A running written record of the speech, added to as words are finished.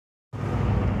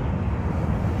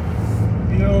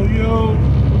Yo,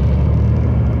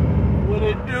 what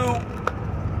it do?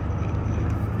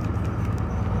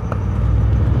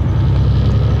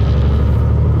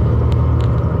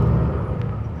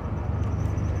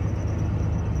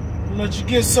 Let you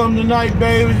get something tonight,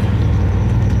 baby.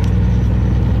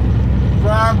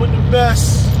 Ride with the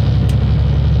best.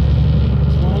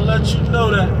 Just wanna let you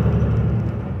know that.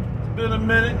 It's been a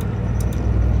minute.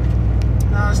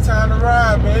 Now it's time to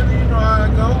ride, baby. You know how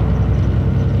it go.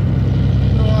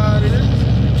 You know how it is.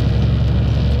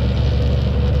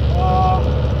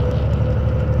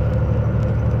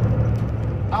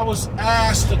 I was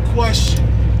asked a question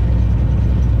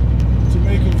to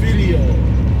make a video.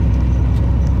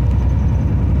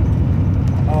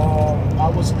 I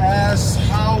was asked,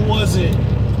 how was it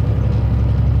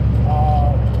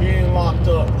being locked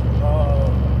up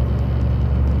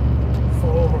for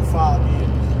over 5 years?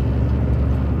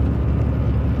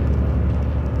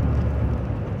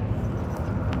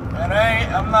 And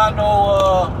I'm not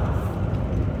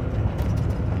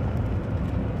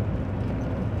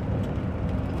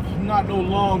no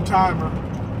long timer,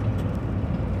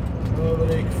 whatever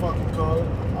they fucking call it.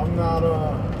 I'm not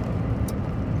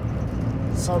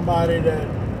somebody that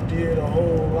did a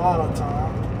whole lot of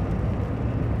time.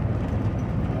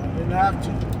 I didn't have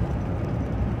to.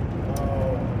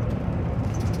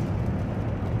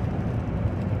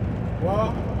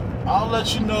 Well, I'll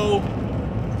let you know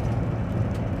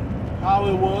how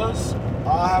it was.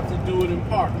 I'll have to do it in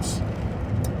parts.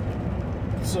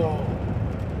 So,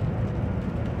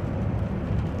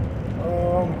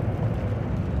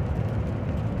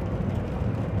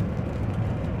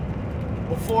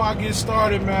 before I get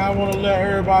started, man, I want to let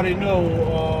everybody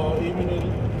know, even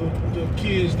the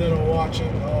kids that are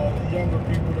watching, the younger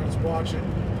people that's watching,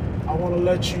 I want to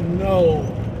let you know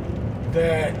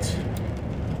that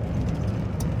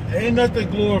ain't nothing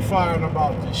glorifying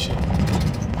about this shit.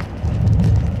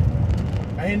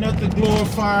 Ain't nothing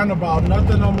glorifying about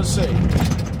nothing I'm going to say.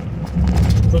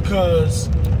 Because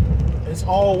it's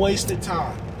all wasted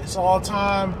time. It's all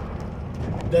time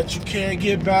that you can't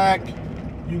get back.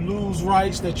 You lose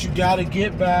rights that you gotta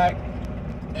get back,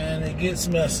 and it gets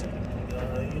messy. It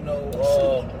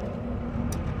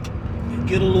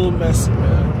get a little messy,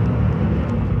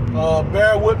 man.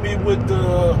 Bear with me with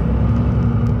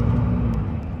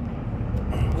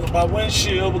my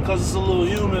windshield because it's a little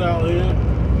humid out here.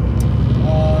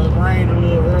 It rained a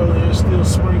little earlier, it's still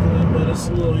sprinkling, but it's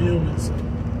a little humid. So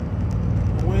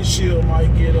the windshield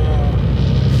might get a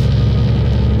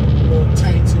little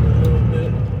tainted a little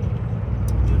bit.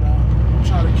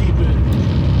 Try to keep it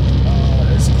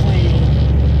as clean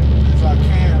as I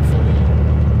can for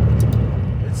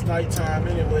you. It's nighttime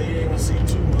anyway, you ain't gonna see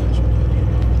too much, but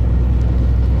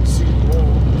you see the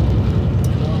road,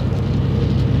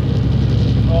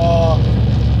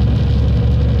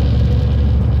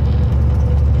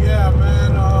 yeah,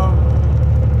 man,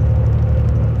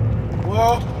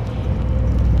 well,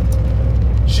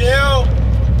 jail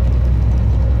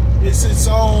is its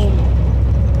own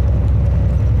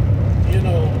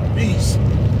beast.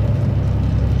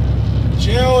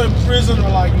 Jail and prison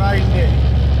are like night and day.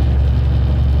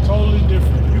 Totally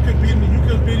different. You could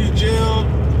be in jail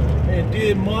and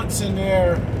did months in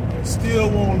there and still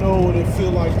won't know what it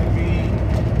feel like to be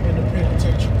in the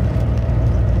penitentiary.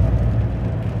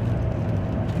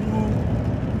 You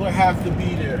would have to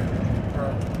be there,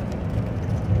 bro.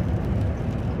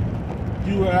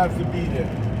 You would have to be there.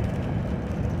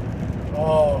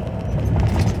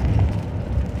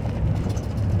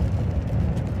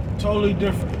 Totally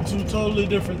different. Two totally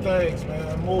different things,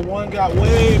 man. One got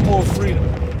way more freedom.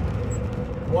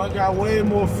 One got way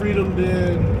more freedom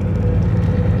than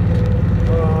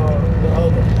the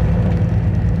other.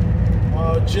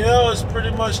 Jail is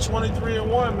pretty much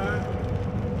 23-1, man.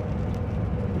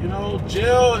 You know,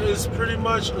 jail is pretty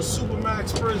much a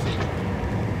supermax prison,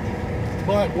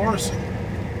 but worse.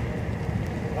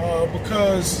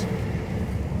 Because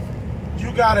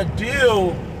you got to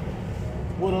deal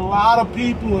with a lot of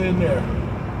people in there.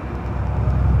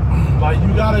 Like,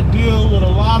 you gotta deal with a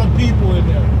lot of people in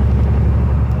there.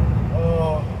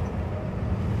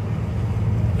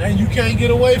 And you can't get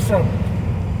away from it.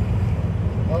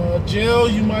 Jail,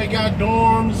 you might got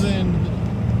dorms and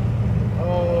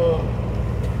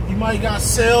you might got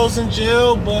cells in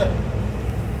jail, but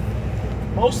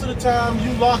most of the time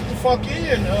you lock the fuck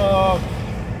in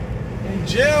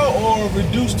jail or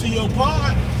reduced to your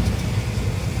pod.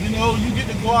 You know, you get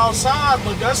to go outside,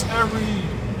 but that's every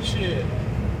shit.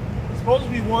 It's supposed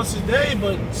to be once a day,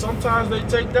 but sometimes they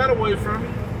take that away from you.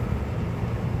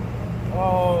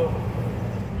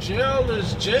 Jail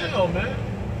is jail, man.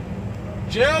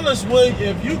 Jail is when,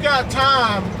 if you got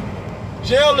time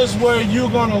Jail is where you're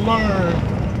gonna learn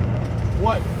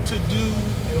what to do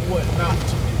and what not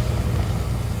to do.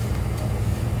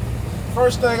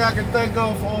 First thing I can think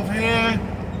of offhand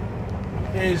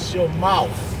is your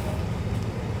mouth.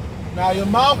 Now your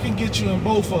mouth can get you in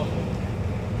both of them.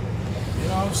 You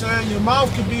know what I'm saying? Your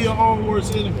mouth can be your own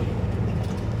worst enemy.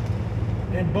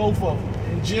 In both of them.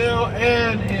 In jail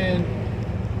and in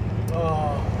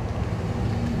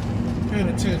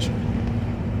penitentiary.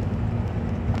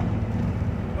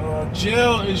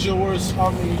 Jail is your worst,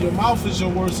 your mouth is your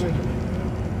worst enemy.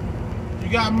 You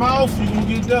got mouth, you're gonna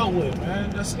get dealt with, man.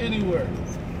 That's anywhere.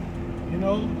 You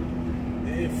know?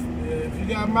 If you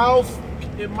got mouth,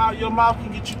 your mouth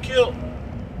can get you killed.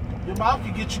 Your mouth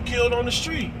can get you killed on the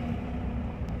street.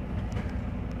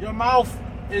 Your mouth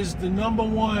is the number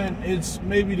one, it's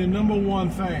maybe the number one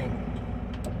thing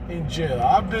in jail.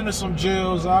 I've been to some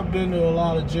jails, I've been to a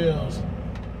lot of jails.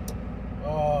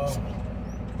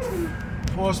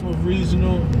 Portsmouth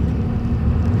Regional,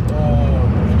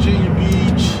 Virginia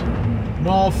Beach,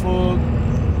 Norfolk,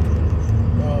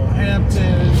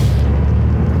 Hampton,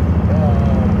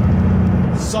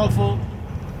 Suffolk,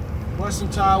 Western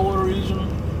Tidewater Regional.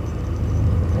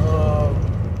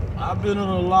 I've been in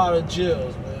a lot of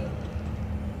jails, man.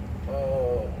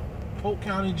 Polk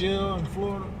County Jail in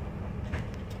Florida.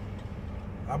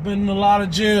 I've been in a lot of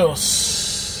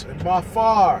jails, and by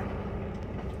far,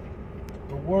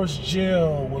 the worst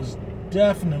jail was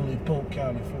definitely Polk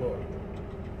County, Florida.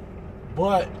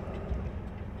 But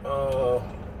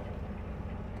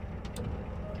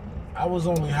I was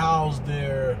only housed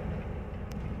there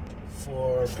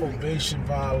for probation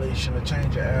violation, a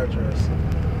change of address,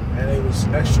 and they was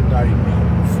extraditing me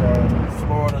from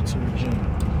Florida to Virginia.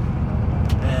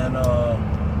 And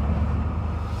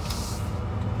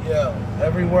yeah,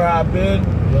 everywhere I've been,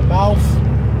 your mouth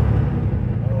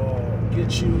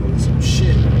get you in some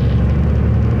shit.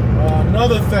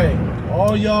 Another thing,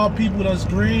 all y'all people that's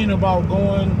green about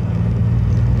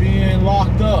being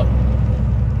locked up.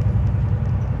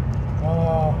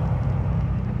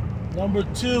 Number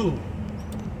 2,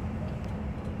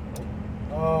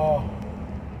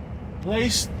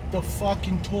 lace the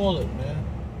fucking toilet, man.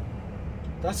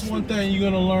 That's one thing you're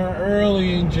gonna learn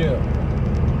early in jail.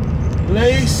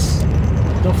 Lace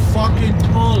the fucking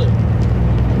toilet.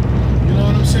 You know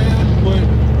what I'm saying?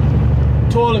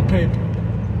 With toilet paper.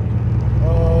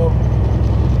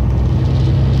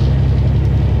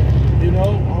 You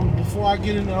know, before I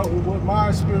get into what my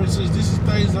experience is, this is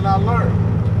things that I learned.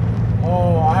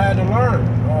 I had to learn.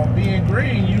 Being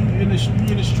green, you in the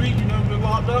street, you never been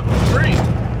locked up, you're green.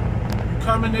 You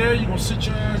come in there, you're gonna sit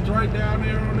your ass right down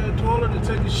there on that toilet and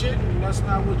take a shit, and that's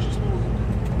not what you're supposed to do.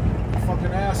 Your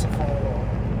fucking ass will fall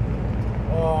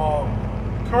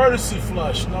off. Courtesy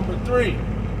flush, number 3.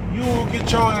 You will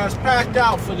get your ass packed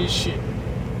out for this shit.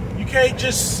 You can't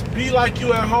just be like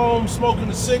you at home smoking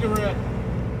a cigarette,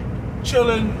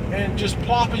 chilling and just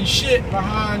plopping shit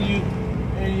behind you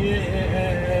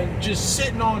and just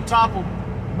sitting on top of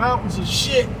mountains of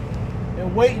shit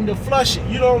and waiting to flush it.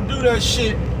 You don't do that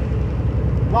shit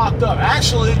locked up.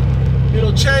 Actually,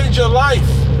 it'll change your life,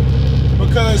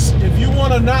 because if you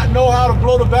want to not know how to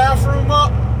blow the bathroom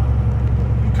up,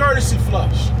 you courtesy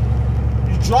flush.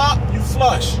 You drop, you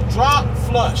flush. Drop,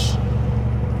 flush.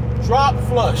 Drop,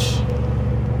 flush.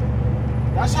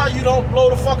 That's how you don't blow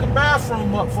the fucking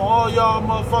bathroom up, for all y'all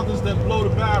motherfuckers that blow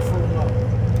the bathroom up.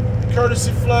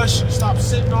 Courtesy flush, stop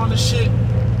sitting on the shit.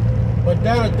 But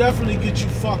that'll definitely get you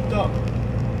fucked up.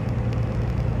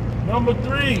 Number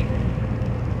 3,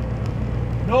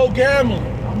 no gambling.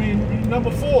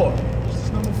 Number 4. Is this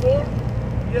number 4?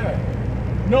 Yeah.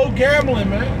 No gambling,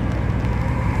 man.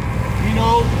 You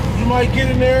know, you might get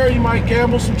in there, you might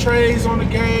gamble some trades on the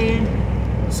game,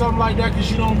 something like that,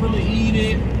 because you don't really eat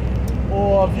it.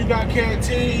 Or if you got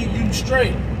canteen, you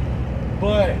straight.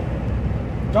 But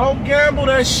don't gamble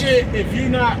that shit if you're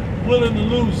not willing to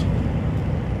lose it.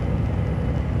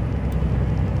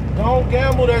 Don't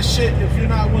gamble that shit if you're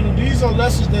not willing. These are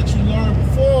lessons that you learn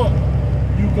before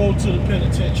you go to the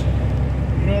penitentiary.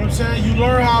 You know what I'm saying? You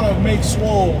learn how to make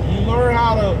swole. You learn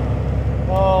how to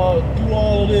do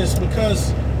all of this,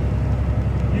 because,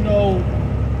 you know,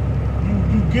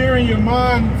 you gearing your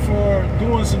mind for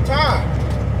doing some time.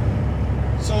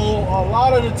 So a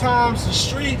lot of the times the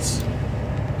streets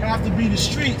have to be the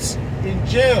streets in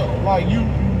jail. Like, you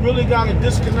really got to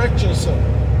disconnect yourself.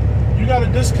 You got to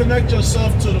disconnect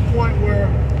yourself to the point where,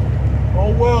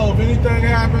 oh well, if anything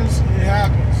happens, it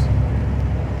happens.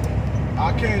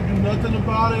 I can't do nothing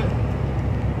about it.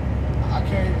 I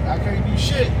can't do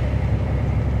shit.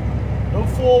 No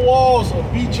 4 walls will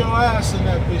beat your ass in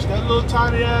that bitch. That little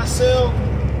tiny ass cell,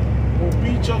 will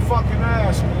beat your fucking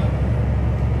ass, man.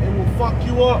 It will fuck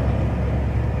you up.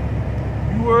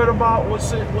 You worried about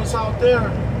what's out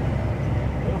there,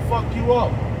 it'll fuck you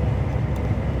up.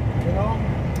 You know?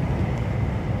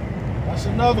 That's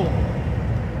another one.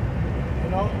 You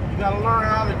know? You gotta learn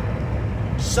how to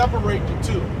separate the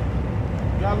two.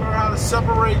 You gotta learn how to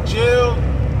separate jail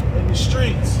and the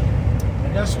streets.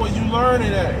 And that's what you learn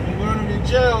it at. You learn it in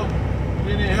jail, and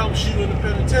then it helps you in the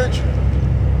penitentiary.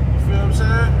 You feel what I'm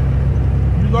saying?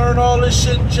 You learn all this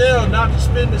shit in jail, not to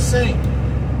spit in the sink.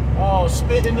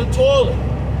 Spit in the toilet.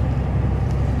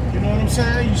 You know what I'm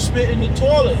saying? You spit in the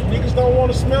toilet. Niggas don't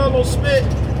want to smell no spit.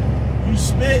 You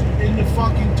spit in the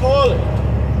fucking toilet.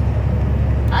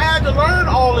 I had to learn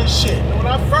all this shit. When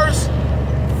I first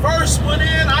went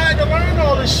in, I had to learn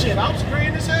all this shit. I was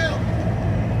green as hell.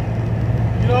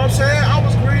 You know what I'm saying? I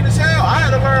was green as hell. I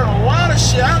had to learn a lot of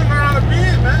shit. I had to learn how to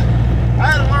bid, man. I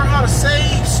had to learn how to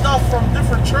save stuff from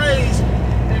different trays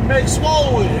and make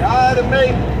swole with it. I had to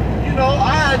make, you know,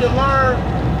 I had to learn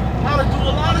how to do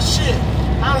a lot of shit.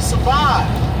 How to survive.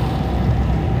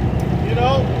 You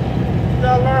know? You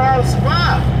gotta learn how to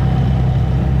survive.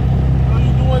 You know,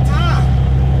 you're doing time.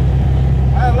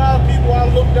 I had a lot of people I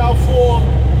looked out for,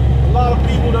 a lot of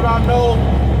people that I know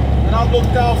that I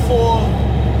looked out for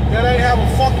that ain't have a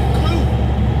fucking clue.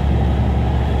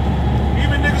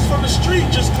 Even niggas from the street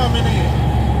just coming in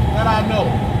that I know.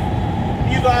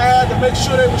 Either I had to make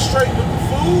sure they were straight with the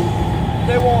food,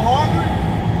 they weren't hungry.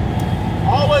 I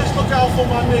always look out for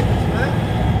my niggas, man.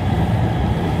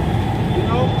 You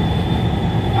know?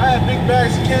 I had big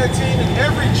bags of canteen in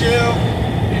every jail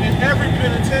and in every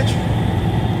penitentiary.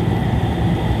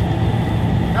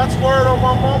 That's word on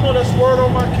my mama, that's word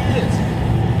on my kids.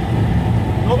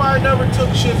 Nobody never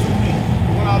took shit from me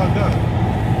without a gun.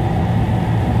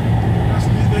 That's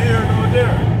neither here nor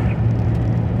there.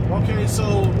 Okay,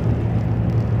 so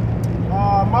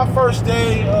my first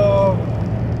day,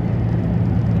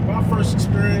 my first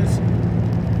experience,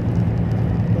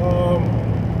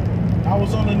 I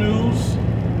was on the news.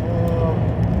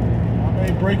 I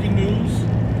made breaking news.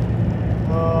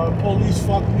 Police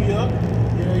fucked me up.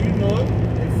 Yeah, you know it.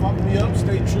 They fucked me up.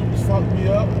 State troopers fucked me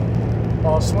up.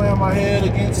 Slammed my head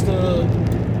against the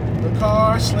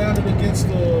car. Slammed it against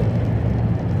the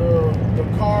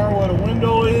car where the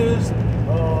window is.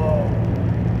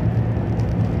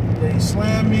 They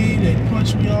slammed me. They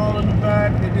punched me all in the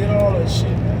back. They did all that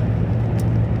shit,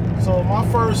 man. So my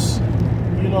first,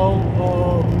 you know,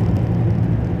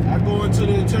 I go into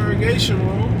the interrogation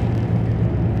room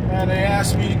and they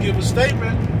asked me to give a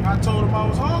statement. I told them I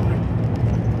was hungry.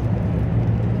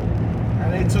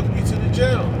 And they took me to the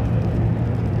jail.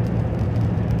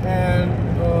 And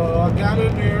I got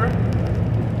in there.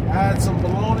 I had some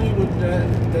bologna with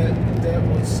that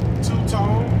was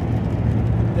two-tone.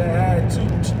 That had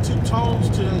two tones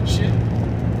to that shit.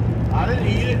 I didn't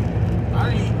eat it. I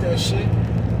didn't eat that shit.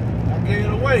 I gave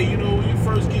it away. You know, when you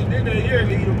first get in there, you ain't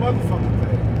gonna eat a motherfucking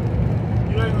thing.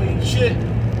 You ain't gonna eat shit.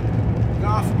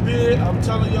 God forbid, I'm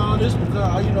telling y'all this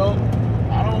because, you know,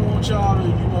 I don't want y'all to,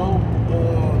 you know,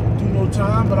 do no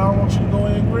time, but I don't want you to go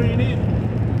in green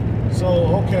either. So,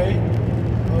 okay.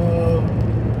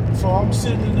 So I'm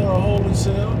sitting in a holding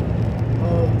cell,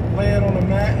 laying on a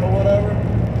mat or whatever,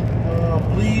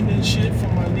 bleeding and shit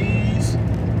from my knees,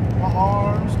 my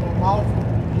arms, my mouth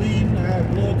bleeding. I had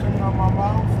blood coming out my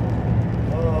mouth.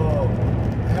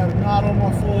 I had a knot on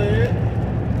my forehead.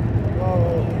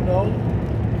 You know,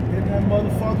 in that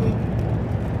motherfucker.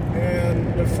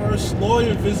 And the first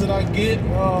lawyer visit I get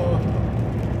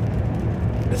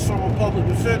is from a public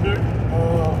defender,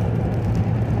 or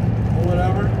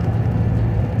whatever.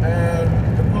 And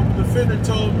the public defender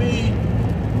told me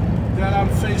that I'm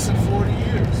facing 40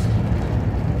 years.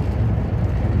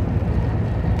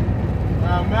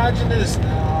 Now imagine this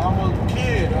now, I'm a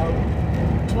kid,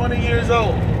 I'm 20 years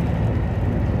old. You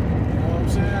know what I'm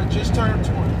saying? I just turned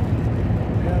 20.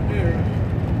 Damn near.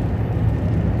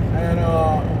 And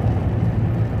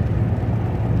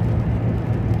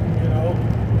you know,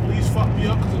 police fucked me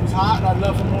up because it was hot. I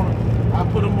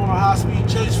put them on a high-speed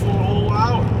chase for a whole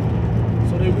hour.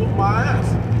 So they whooped my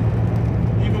ass.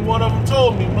 Even one of them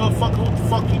told me, motherfucker, what the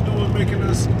fuck you doing making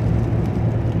us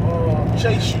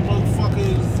chase you, motherfucker?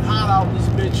 It's hot out this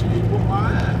bitch, and they whooped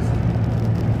my ass.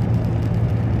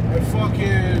 And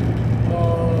fucking,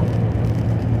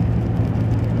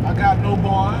 I got no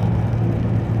bond.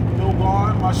 No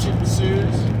bond. My shit was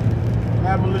serious. I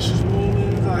had malicious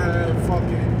woundings. I had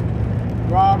fucking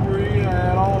robbery. I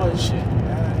had all that shit.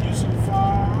 I had use of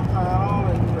firearms. I had all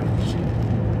that crazy shit.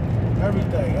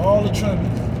 Everything. All the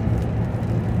trimmings.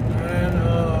 And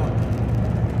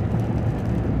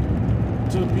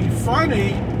to be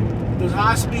funny, the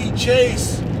high-speed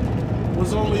chase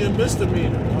was only a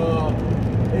misdemeanor.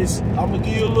 I'm gonna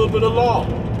give you a little bit of law.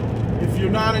 If you're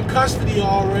not in custody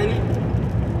already,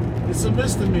 it's a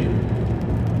misdemeanor.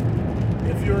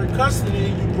 If you're in custody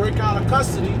and you break out of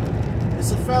custody,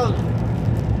 it's a felony.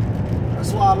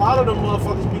 That's why a lot of them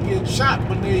motherfuckers be getting shot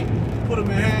when they put them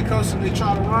in handcuffs and they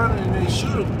try to run and they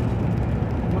shoot them.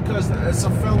 Because it's a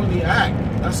felony act.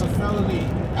 That's a felony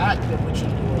act of what you're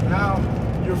doing. Now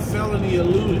you're felony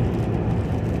eluding.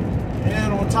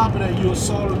 And on top of that, you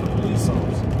assaulted the police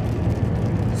officer.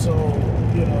 So,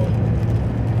 you know,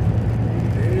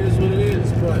 it is what it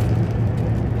is. But,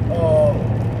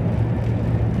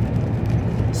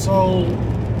 so,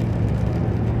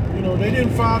 you know, they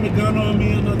didn't find a gun on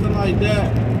me or nothing like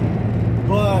that.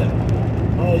 But,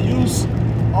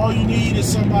 all you need is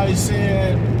somebody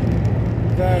saying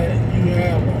that you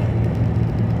have one.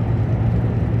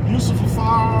 Use for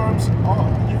firearms,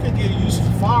 you can get use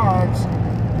for firearms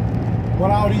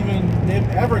without even them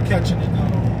ever catching a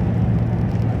gun on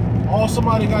you. All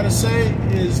somebody got to say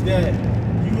is that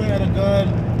you had a gun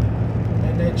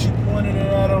and that you pointed it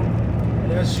at them,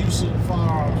 and that's use of the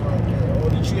firearms right there. Or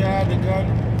that you had the gun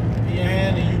in your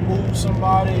hand and you moved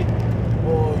somebody,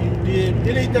 or you did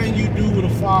anything you do with a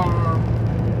firearm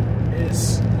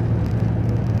is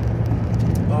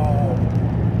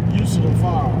use of the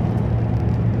firearm.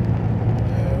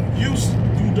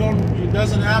 It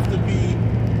doesn't have to be,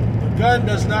 the gun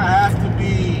does not have to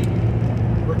be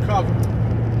recovered.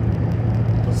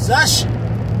 Possession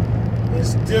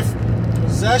is different.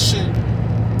 Possession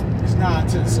is not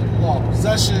intensive law.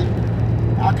 Possession,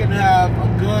 I can have a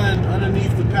gun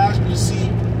underneath the passenger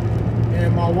seat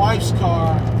in my wife's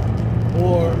car,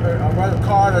 or a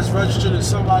car that's registered in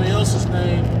somebody else's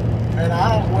name, and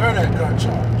I don't wear that gun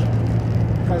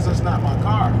charge because that's not my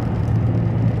car.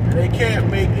 And they can't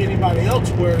make anybody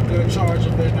else wear a gun charge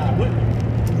if they're not with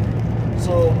me.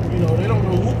 So, you know, they don't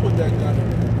know who put that gun in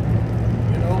there.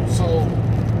 You know, so,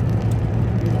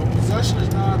 you know, possession is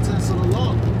 9/10 of the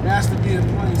law. It has to be in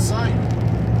plain sight.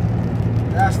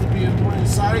 It has to be in plain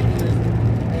sight,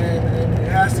 and it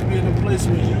has to be in a place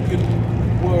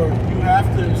where you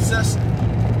have to assess it.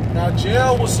 Now,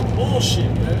 jail was some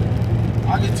bullshit, man.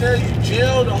 I can tell you,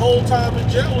 jail, the whole time in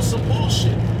jail was some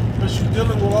bullshit. Because you're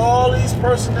dealing with all these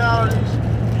personalities,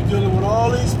 you're dealing with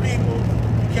all these people.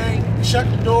 You can't shut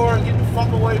the door and get the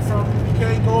fuck away from them. You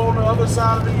can't go on the other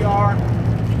side of the yard.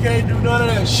 You can't do none of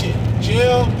that shit.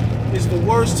 Jail is the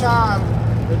worst time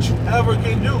that you ever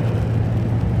can do.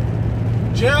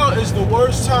 Jail is the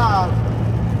worst time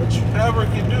that you ever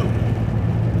can do.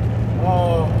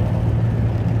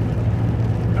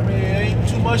 I mean, it ain't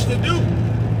too much to do.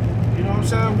 You know what I'm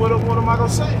saying? What am I gonna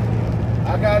say?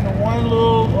 I got into one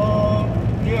little,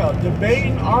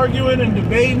 debating, arguing and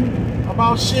debating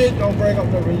about shit. Don't bring up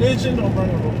the religion, don't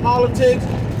bring up the politics.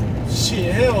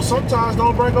 Shit, hell, sometimes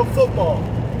don't bring up football.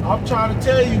 I'm trying to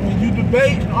tell you, when you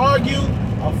debate and argue,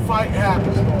 a fight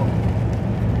happens, Lord.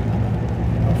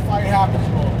 A fight happens,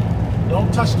 Lord.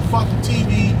 Don't touch the fucking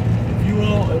TV if you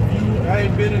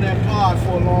ain't been in that pod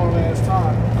for a long ass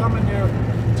time. Don't come in there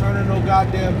turning no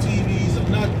goddamn TVs or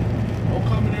nothing. Don't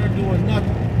come in there doing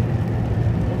nothing.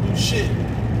 Shit. You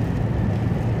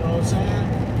know what I'm saying?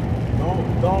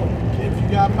 Don't, if you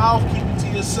got mouth, keep it to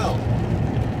yourself.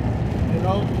 You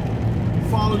know? You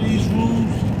follow these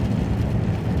rules,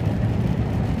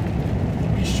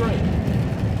 be straight.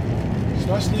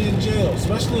 Especially in jail.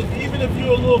 Especially even if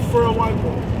you're a little furry white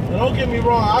boy. Now don't get me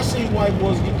wrong, I seen white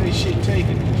boys get their shit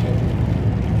taken in jail.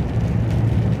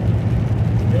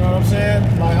 You know what I'm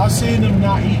saying? Like, I seen them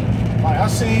not eat. Like, I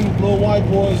seen little white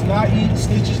boys not eat,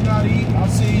 snitches not eat. I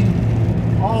seen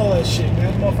all that shit,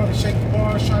 man. Motherfuckers shake the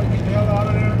bars, trying to get the hell out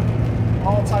of there.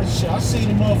 All types of shit. I seen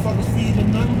the motherfuckers feed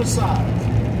them nothing besides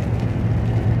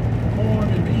corn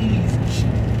and beans and shit.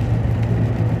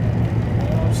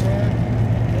 You know what I'm saying?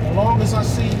 And the longest I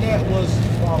seen that was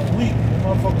about a week. The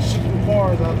motherfuckers shook the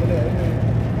bars after that. And then,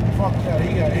 fuck that, he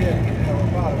got here to get the hell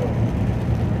up out of it.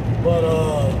 But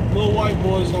little white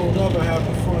boys don't ever have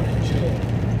the fun in jail.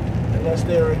 Unless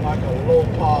they're in like a low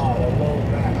pod, a low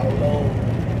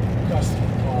custody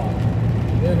pod.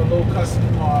 They're in a low custody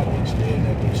pod, which they're in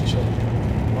there with children.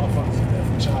 Motherfuckers in there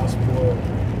for child support,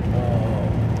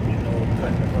 you know,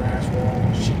 cutting the grass wrong,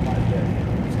 shit like that. You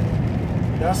know what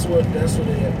I'm saying? That's what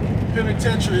they have.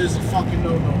 Penitentiary is a fucking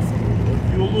no-no for you. If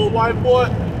you're a little white boy,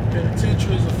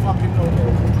 penitentiary is a fucking no-no.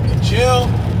 In jail,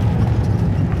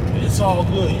 it's all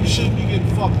good. You shouldn't be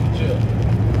getting fucked in jail.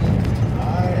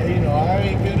 I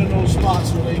ain't been in those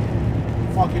spots where they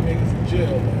fucking niggas in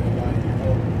jail, man. Like, you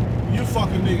know, you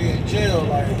fucking nigga in jail,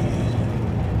 like,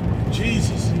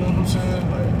 Jesus, you know what I'm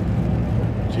saying? Like,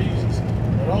 Jesus.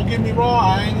 don't get me wrong,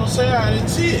 I ain't gonna say I didn't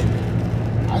see it.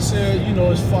 I said, you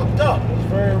know, it's fucked up. It's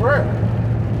very rare.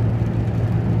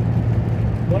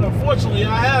 But unfortunately,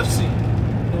 I have seen it.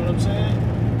 You know what I'm saying?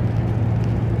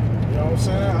 You know what I'm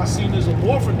saying? I seen this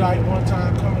hermaphrodite one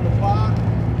time coming to pod,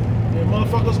 and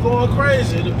motherfuckers going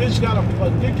crazy. The bitch got a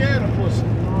dick and a pussy. You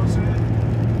know what I'm saying?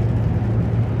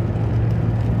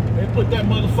 They put that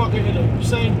motherfucker in the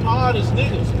same pod as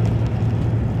niggas.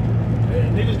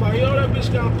 And niggas like, yo, that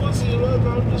bitch got a pussy. That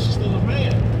bitch is still a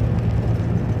man.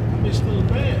 That bitch still a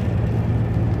man.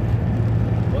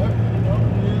 But, you know,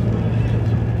 it is what it is.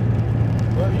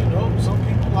 But, you know, some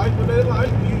people like what they like.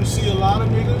 You see a lot of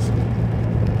niggas,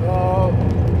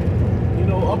 you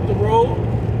know, up the road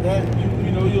that,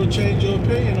 you know, you'll change your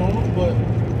opinion on them. But,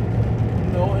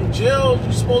 you know, in jail,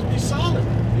 you're supposed to be solid.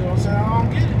 You know what I'm saying? I don't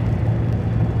get it.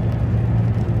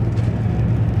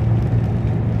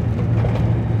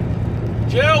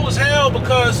 Jail was hell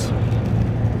because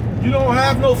you don't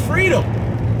have no freedom.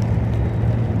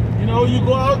 You know, you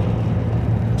go out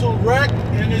to a wreck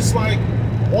and it's like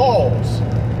walls.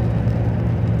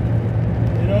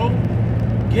 You know,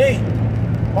 gate,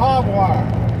 barbed wire,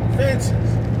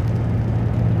 fences.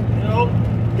 You know,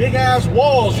 big ass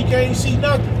walls. You can't see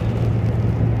nothing.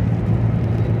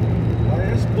 Like,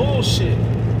 it's bullshit.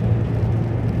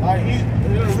 Like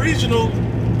in a regional,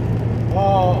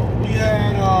 we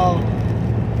had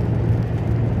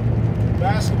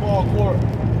basketball court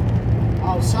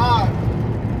outside,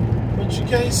 but you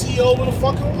can't see over the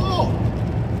fucking wall.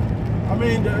 I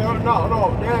mean,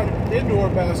 no, they had indoor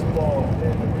basketball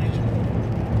in the regional,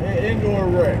 indoor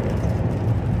rec.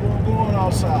 You're going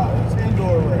outside, it's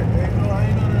indoor rec. Ain't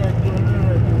none of that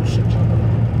bullshit.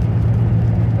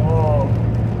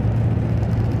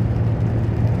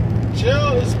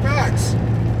 Jail is facts.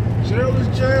 Jail is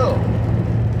jail.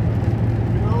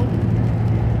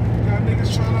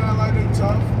 Niggas trying to act like they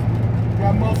tough.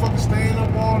 Got motherfuckers staying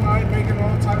up all night making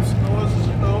all types of noises,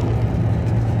 you know.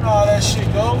 You know how that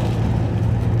shit go.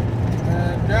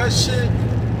 And that shit,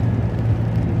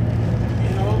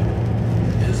 you know,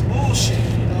 is bullshit,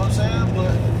 you know what I'm saying?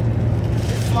 But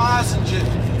it flies in jail.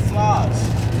 It flies.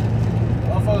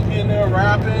 Motherfuckers be in there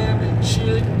rapping and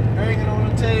shit, banging on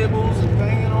the tables and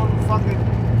banging on the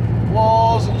fucking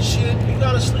walls and shit. You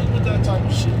gotta sleep with that type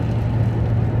of shit.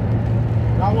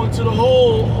 I went to the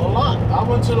hole a lot. I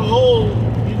went to the hole,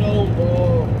 you know,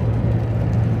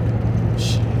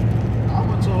 shit. I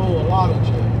went to the hole a lot of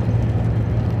jail.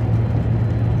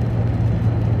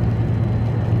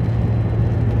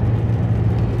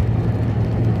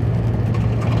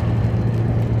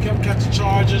 Kept catching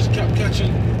charges, kept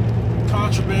catching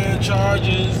contraband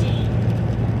charges, and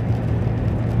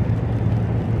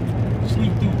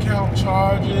sleep through count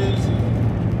charges, and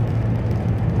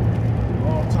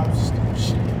all types of stupid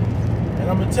shit. And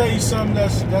I'm gonna tell you something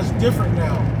that's different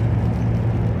now.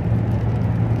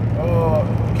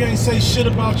 You can't say shit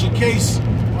about your case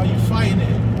while you fighting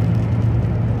it.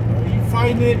 When you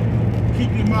fighting it,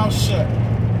 keep your mouth shut.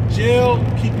 Jail,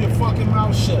 keep your fucking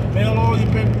mouth shut. Mail all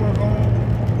your paperwork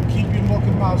home, keep your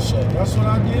fucking mouth shut. That's what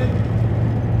I did.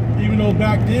 Even though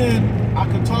back then I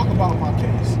could talk about my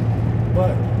case,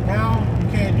 but now you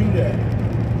can't do that.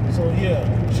 So yeah,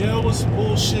 jail was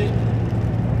bullshit.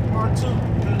 Part 2,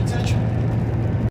 penitentiary.